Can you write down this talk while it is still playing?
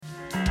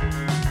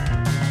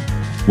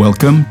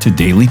Welcome to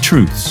Daily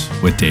Truths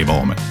with Dave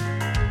Allman.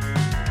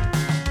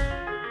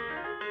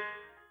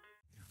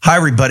 Hi,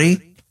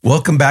 everybody.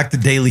 Welcome back to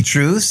Daily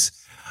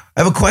Truths. I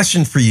have a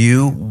question for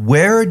you.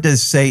 Where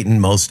does Satan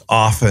most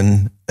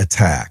often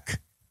attack?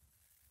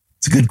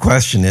 It's a good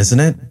question, isn't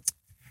it?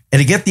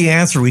 And to get the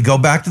answer, we go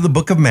back to the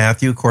book of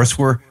Matthew. Of course,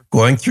 we're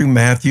going through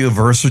Matthew a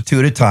verse or two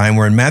at a time.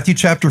 We're in Matthew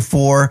chapter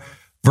 4,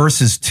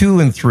 verses 2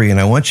 and 3, and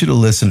I want you to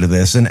listen to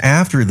this. And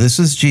after, this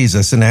is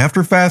Jesus, and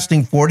after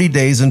fasting 40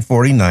 days and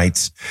 40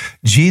 nights,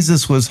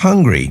 Jesus was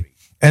hungry.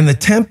 And the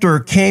tempter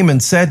came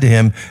and said to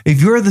him,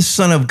 "If you're the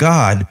Son of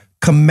God,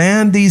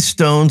 command these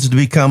stones to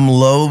become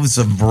loaves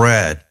of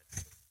bread."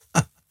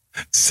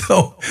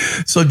 So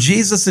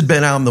Jesus had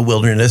been out in the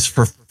wilderness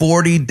for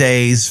 40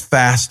 days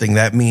fasting.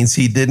 That means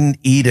he didn't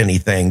eat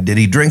anything. Did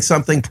he drink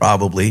something?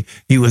 Probably.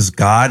 He was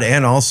God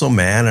and also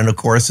man. And of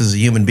course, as a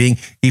human being,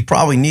 he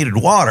probably needed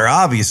water,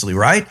 obviously,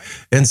 right?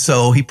 And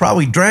so he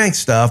probably drank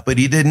stuff, but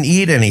he didn't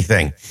eat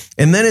anything.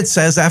 And then it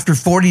says after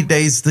 40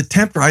 days, the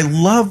tempter, I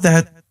love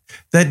that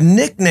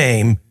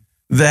nickname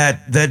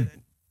that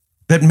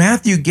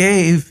Matthew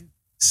gave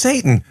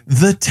Satan,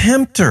 the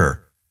tempter.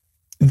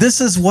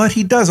 This is what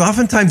he does.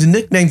 Oftentimes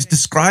nicknames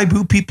describe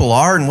who people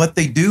are and what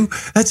they do.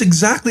 That's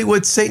exactly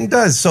what Satan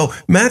does. So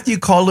Matthew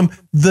called him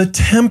the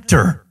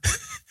tempter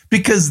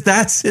because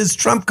that's his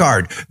trump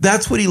card.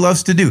 That's what he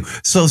loves to do.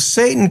 So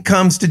Satan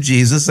comes to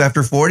Jesus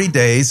after 40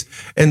 days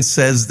and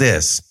says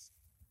this,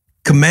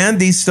 "Command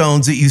these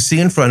stones that you see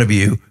in front of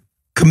you,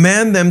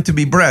 command them to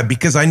be bread,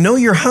 because I know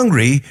you're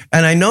hungry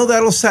and I know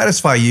that'll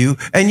satisfy you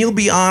and you'll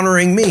be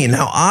honoring me."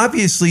 Now,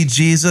 obviously,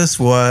 Jesus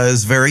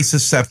was very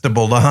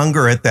susceptible to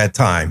hunger at that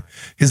time.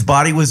 His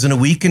body was in a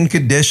weakened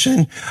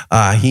condition.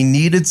 He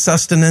needed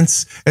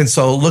sustenance. And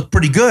so it looked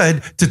pretty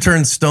good to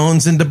turn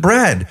stones into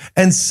bread.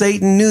 And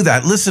Satan knew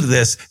that. Listen to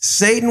this.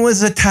 Satan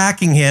was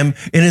attacking him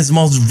in his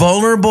most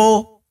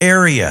vulnerable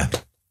area,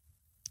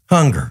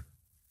 hunger.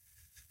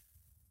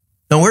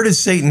 Now, where does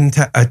Satan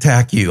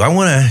attack you? I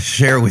want to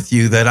share with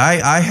you that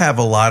I have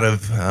a lot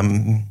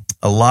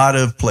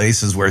of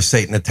places where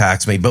Satan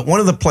attacks me, but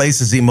one of the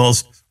places he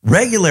most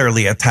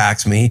regularly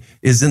attacks me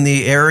is in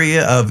the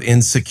area of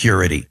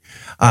insecurity.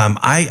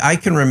 I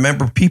can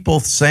remember people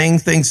saying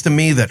things to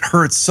me that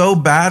hurt so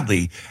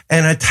badly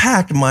and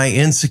attacked my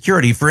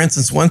insecurity. For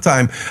instance, one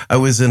time I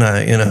was in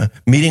a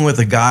meeting with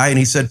a guy and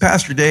he said,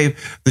 "Pastor Dave,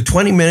 the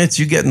 20 minutes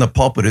you get in the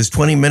pulpit is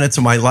 20 minutes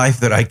of my life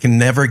that I can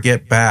never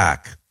get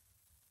back."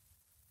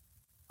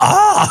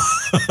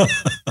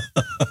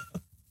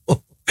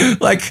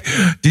 Like,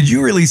 did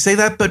you really say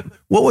that? But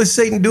what was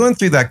Satan doing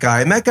through that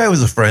guy? And that guy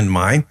was a friend of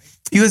mine.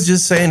 He was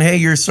just saying, "Hey,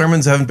 your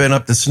sermons haven't been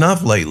up to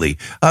snuff lately."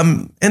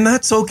 And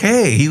that's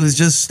okay. He was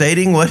just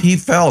stating what he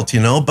felt,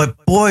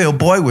 but boy, oh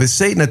boy, was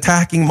Satan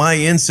attacking my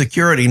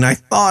insecurity. And I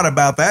thought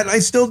about that, and I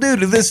still do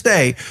to this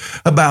day,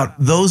 about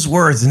those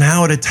words and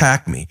how it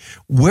attacked me.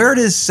 Where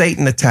does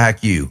Satan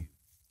attack you?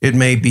 It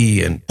may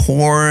be in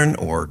porn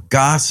or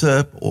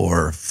gossip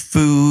or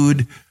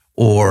food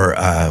or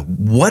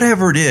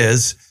whatever it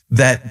is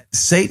that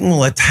Satan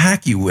will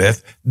attack you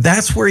with.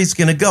 That's where he's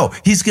going to go.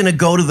 He's going to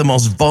go to the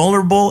most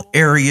vulnerable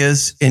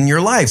areas in your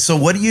life. So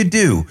what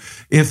do?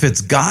 If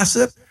it's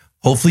gossip,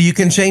 hopefully you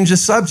can change the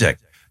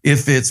subject.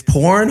 If it's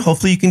porn,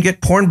 hopefully you can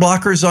get porn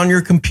blockers on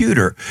your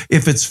computer.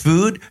 If it's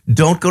food,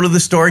 don't go to the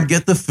store and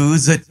get the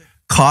foods that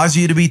cause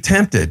you to be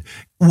tempted.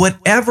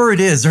 Whatever it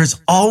is, there's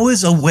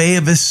always a way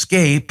of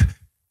escape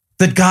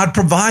that God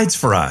provides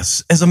for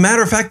us. As a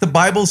matter of fact, the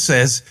Bible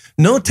says,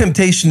 no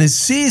temptation has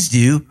seized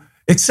you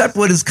except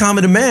what is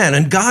common to man.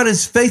 And God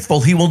is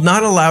faithful. He will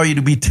not allow you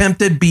to be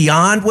tempted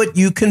beyond what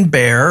you can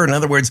bear. In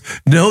other words,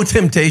 no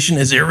temptation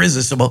is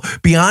irresistible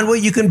beyond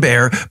what you can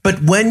bear.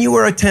 But when you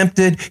are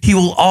tempted, he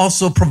will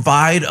also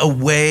provide a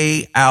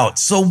way out.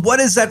 So what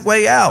is that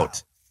way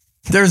out?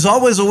 There's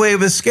always a way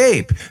of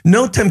escape.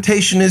 No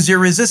temptation is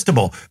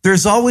irresistible.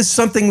 There's always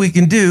something we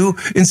can do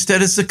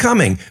instead of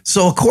succumbing.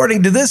 So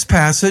according to this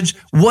passage,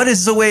 what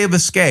is the way of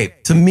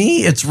escape? To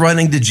me, it's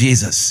running to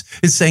Jesus.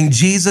 It's saying,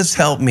 "Jesus,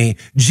 help me.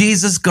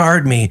 Jesus,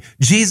 guard me.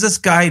 Jesus,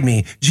 guide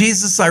me.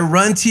 Jesus, I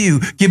run to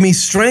you. Give me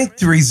strength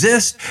to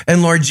resist.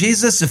 And Lord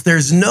Jesus, if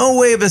there's no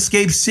way of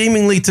escape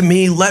seemingly to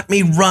me, let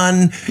me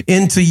run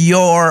into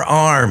your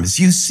arms."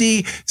 You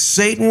see,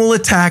 Satan will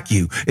attack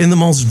you in the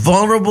most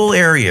vulnerable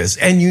areas,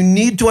 and you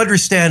need to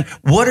understand,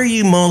 what are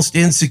you most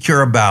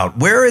insecure about?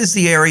 Where is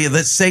the area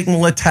that Satan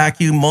will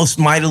attack you most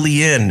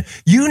mightily in?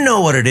 You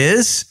know what it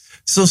is.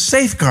 So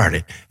safeguard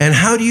it. And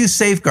how do you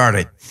safeguard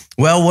it?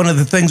 Well, one of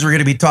the things we're going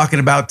to be talking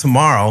about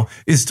tomorrow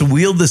is to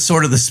wield the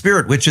sword of the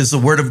Spirit, which is the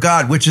Word of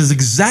God, which is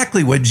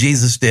exactly what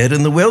Jesus did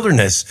in the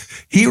wilderness.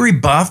 He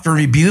rebuffed or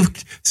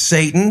rebuked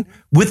Satan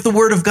with the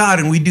Word of God,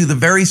 and we do the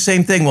very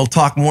same thing. We'll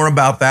talk more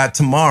about that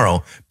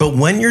tomorrow. But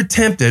when you're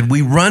tempted,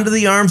 we run to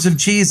the arms of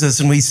Jesus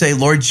and we say,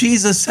 "Lord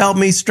Jesus, help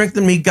me,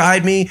 strengthen me,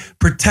 guide me,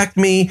 protect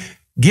me,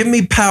 give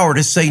me power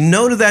to say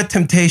no to that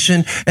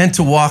temptation and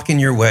to walk in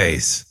your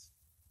ways."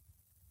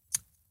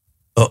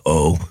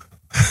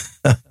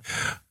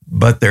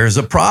 But there's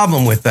a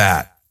problem with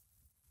that.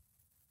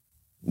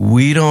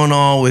 We don't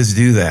always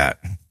do that.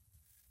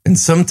 And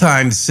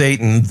sometimes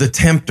Satan, the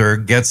tempter,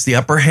 gets the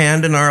upper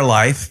hand in our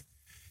life.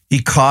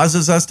 He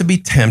causes us to be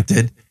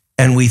tempted,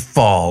 and we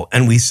fall,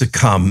 and we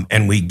succumb,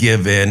 and we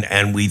give in,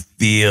 and we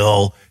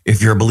feel,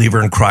 if you're a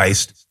believer in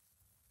Christ,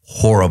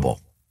 horrible.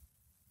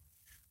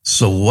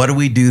 So what do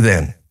we do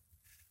then?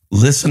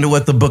 Listen to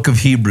what the book of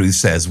Hebrews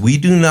says. We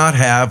do not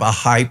have a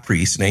high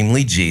priest,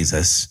 namely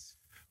Jesus,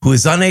 who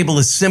is unable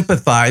to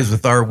sympathize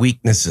with our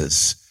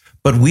weaknesses.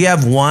 But we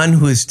have one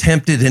who is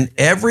tempted in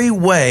every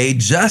way,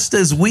 just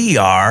as we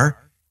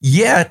are,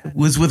 yet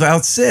was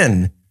without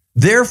sin.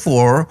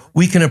 Therefore,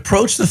 we can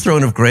approach the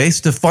throne of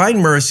grace to find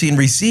mercy and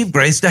receive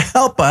grace to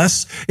help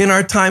us in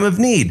our time of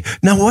need.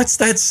 Now, what's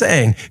that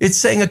saying? It's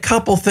saying a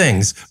couple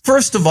things.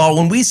 First of all,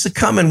 when we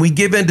succumb and we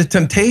give in to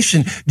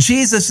temptation,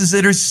 Jesus is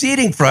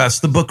interceding for us.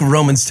 The book of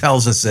Romans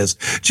tells us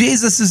this.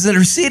 Jesus is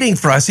interceding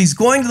for us. He's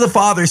going to the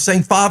Father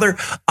saying, Father,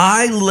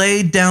 I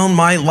laid down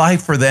my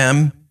life for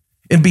them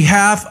in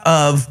behalf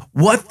of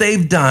what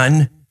they've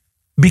done.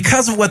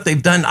 Because of what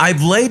they've done,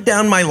 I've laid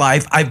down my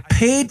life. I've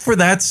paid for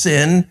that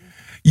sin.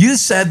 You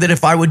said that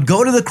if I would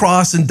go to the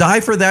cross and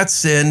die for that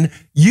sin,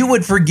 you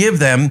would forgive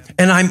them.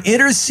 And I'm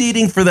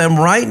interceding for them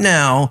right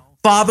now.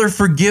 Father,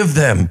 forgive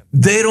them.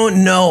 They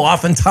don't know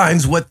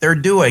oftentimes what they're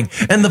doing.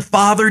 And the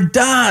Father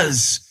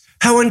does.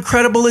 How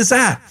incredible is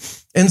that?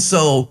 And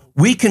so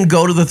we can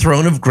go to the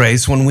throne of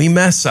grace when we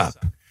mess up.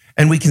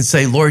 And we can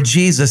say, Lord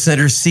Jesus,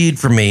 intercede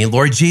for me.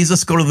 Lord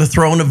Jesus, go to the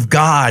throne of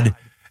God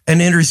and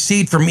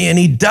intercede for me. And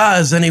he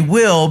does, and he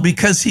will,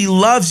 because he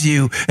loves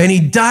you, and he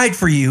died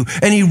for you,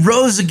 and he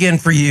rose again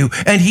for you,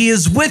 and he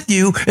is with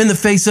you in the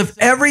face of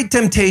every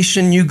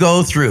temptation you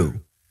go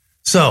through.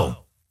 So,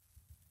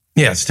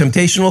 yes,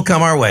 temptation will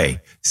come our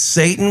way.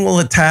 Satan will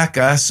attack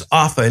us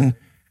often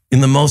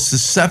in the most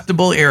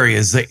susceptible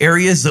areas, the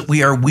areas that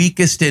we are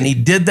weakest in. He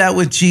did that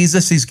with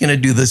Jesus. He's going to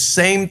do the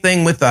same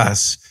thing with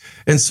us.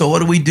 And so what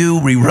do?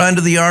 We run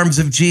to the arms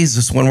of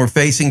Jesus when we're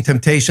facing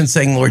temptation,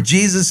 saying, Lord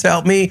Jesus,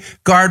 help me,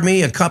 guard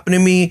me, accompany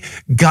me,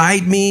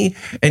 guide me,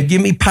 and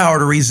give me power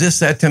to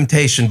resist that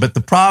temptation. But the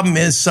problem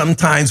is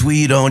sometimes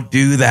we don't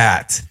do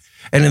that.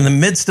 And in the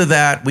midst of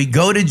that, we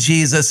go to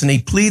Jesus and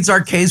he pleads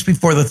our case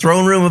before the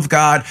throne room of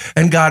God,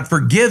 and God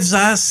forgives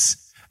us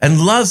and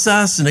loves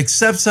us and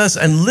accepts us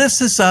and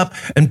lifts us up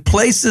and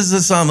places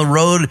us on the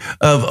road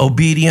of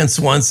obedience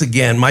once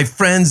again. My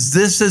friends,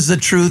 this is the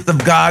truth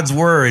of God's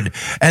word.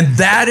 And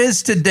that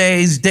is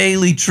today's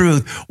daily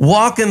truth.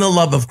 Walk in the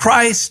love of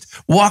Christ,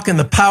 walk in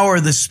the power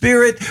of the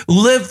Spirit,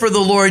 live for the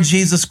Lord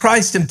Jesus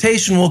Christ.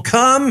 Temptation will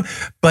come,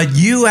 but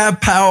you have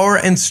power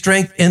and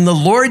strength in the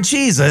Lord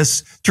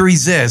Jesus to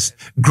resist.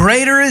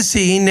 Greater is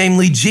he,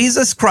 namely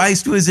Jesus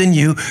Christ, who is in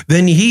you,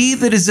 than he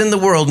that is in the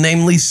world,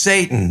 namely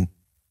Satan.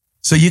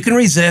 So you can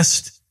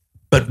resist,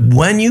 but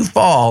when you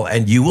fall,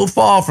 and you will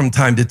fall from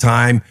time to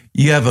time,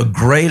 you have a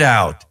great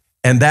out.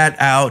 And that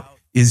out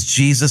is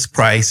Jesus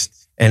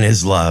Christ and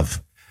his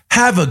love.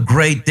 Have a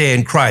great day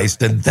in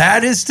Christ. And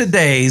that is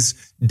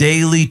today's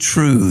daily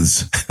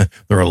truths.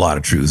 There are a lot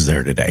of truths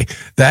there today.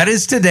 That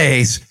is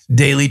today's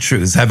daily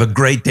truths. Have a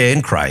great day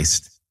in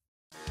Christ.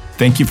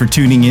 Thank you for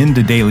tuning in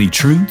to Daily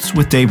Truths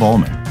with Dave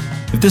Allman.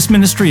 If this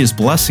ministry is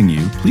blessing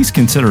you, please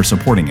consider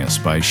supporting us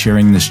by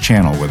sharing this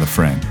channel with a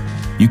friend.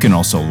 You can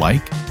also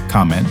like,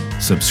 comment,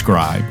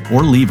 subscribe,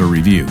 or leave a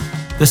review.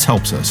 This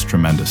helps us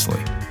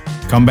tremendously.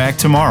 Come back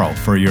tomorrow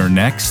for your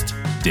next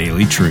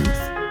Daily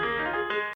Truth.